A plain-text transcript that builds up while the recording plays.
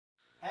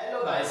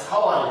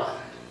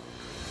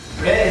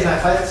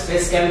first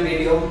face cam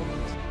video.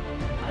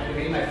 I'm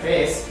doing my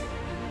face,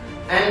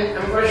 and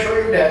I'm going to show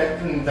you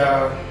that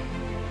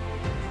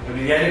the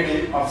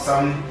reality of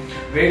some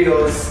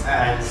videos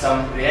and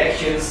some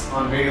reactions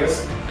on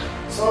videos.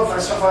 So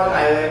first of all,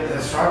 I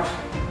will start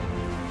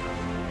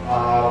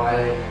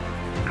while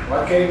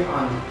working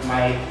on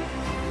my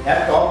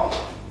laptop.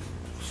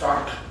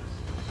 Start.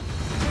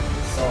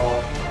 So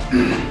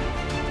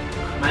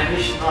my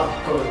English not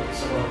good,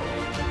 so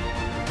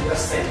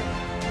just say.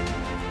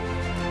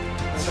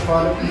 First of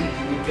all, we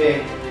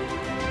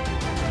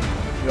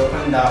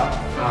open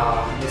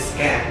this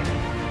can.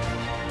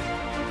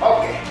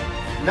 Okay.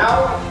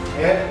 Now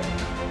here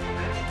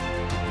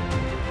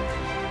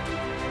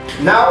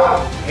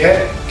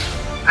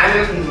I'm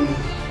in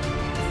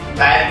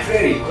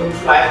library. Going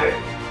to library.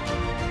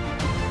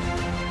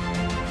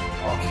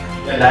 Okay.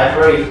 The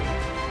library,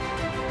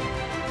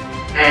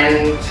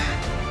 and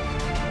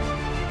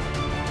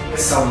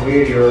there's some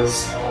videos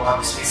I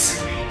watch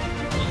recently.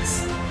 Yes.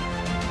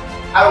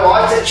 I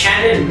watch the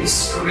channel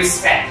Mr.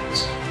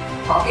 Respect.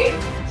 Okay.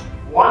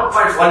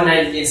 1.19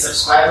 million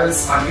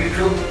subscribers on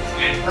YouTube,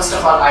 and first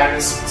of all I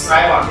will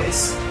subscribe on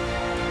this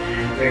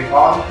and click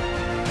on.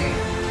 Okay.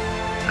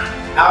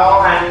 Now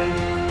I'm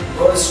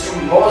goes to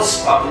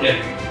most popular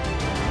video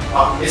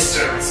of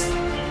Mr. Respect.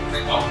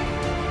 Click on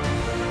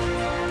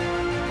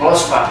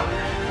most popular.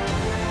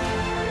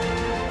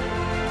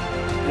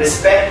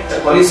 Respect the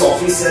police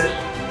officer.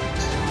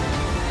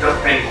 Your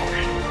friend.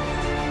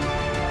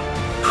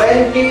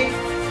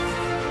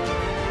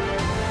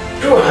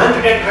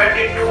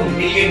 222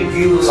 million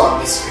views on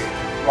this video.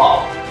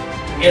 Wow.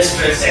 Just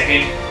 12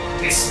 seconds.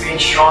 This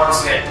means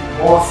shorts get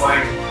more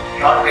fun,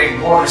 short get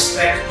more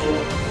respect to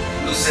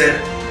user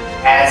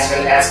as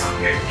well as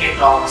compared to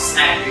TikTok,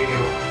 Snap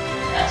video.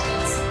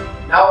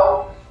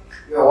 Now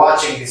you are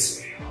watching this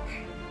video.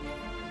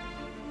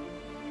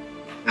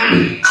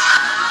 Okay.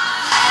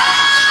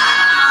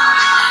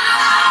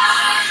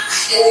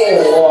 Oh,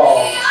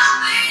 wow.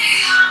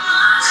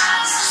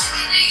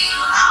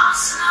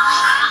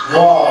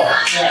 Wow,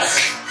 yes.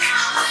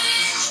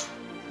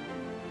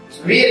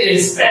 Really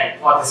respect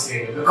for this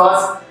video,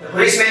 because the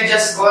policeman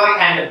just going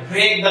and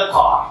break the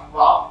car.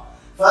 Wow.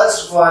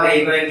 First of all,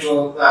 he going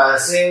to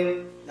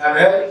save the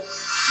girl.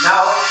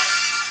 Now,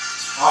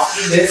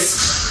 after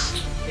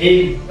this,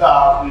 he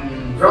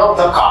broke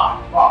the car.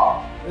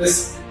 Wow.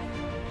 This.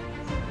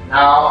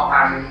 Now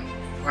I'm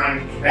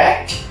going to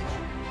back.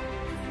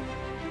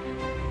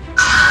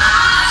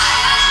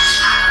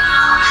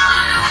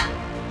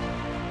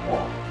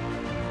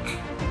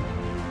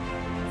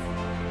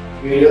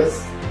 Videos.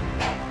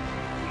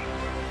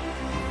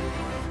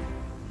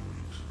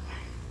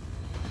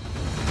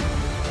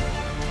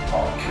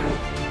 Okay.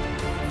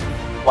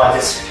 Watch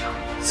this video.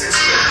 This is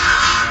good.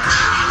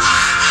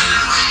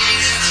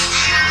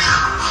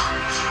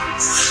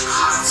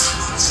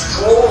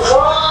 Oh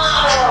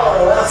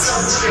wow! That's so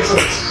beautiful.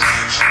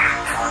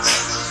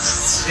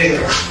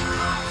 Video.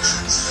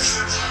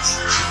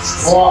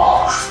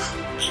 Wow.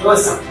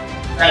 Awesome.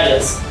 That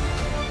is.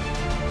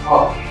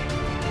 Okay.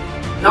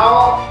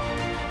 Now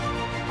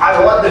I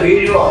watched the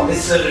video of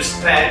Mr.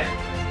 Respect.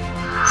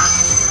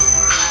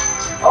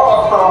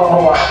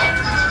 Oh,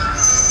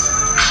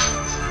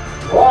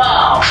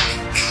 wow!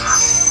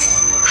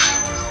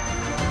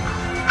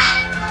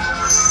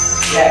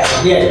 Yeah.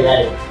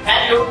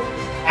 Thank you.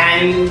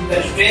 And the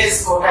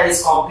today's quota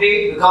is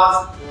complete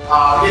because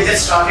we're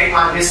just starting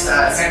on this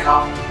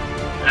setup,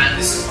 and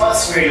this is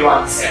first video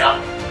on the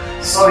setup.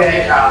 So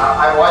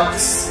I watched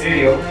this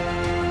video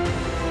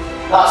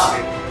last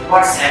week.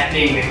 What's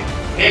happening with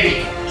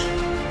baby?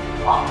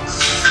 Wow.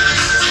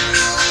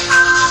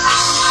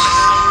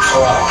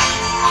 Wow.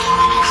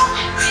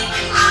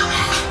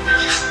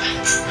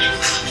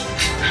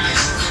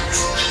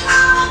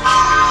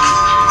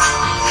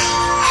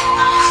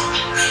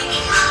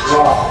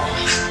 Wow.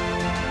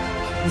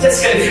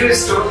 Just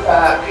confused to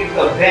click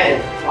the bell.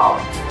 Wow.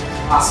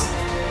 Awesome.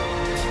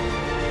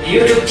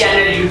 YouTube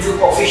channel, YouTube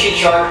official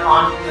short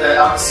on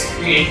the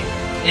screen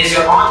is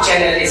your own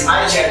channel, is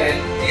my channel.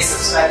 Please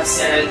subscribe this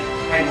channel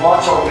and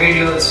watch our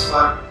videos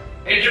for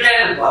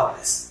entertainment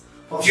purpose.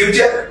 For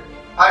future,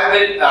 I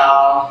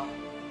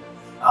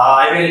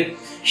will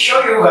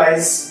show you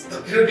guys the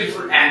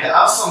beautiful and the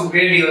awesome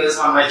videos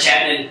on my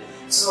channel.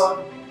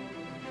 So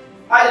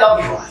I love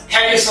you all.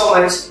 Thank you so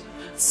much.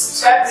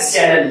 Subscribe this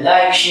channel,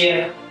 like,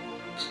 share.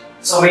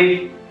 So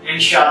meet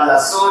inshallah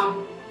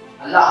soon.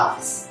 Allah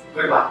Hafiz.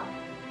 Goodbye.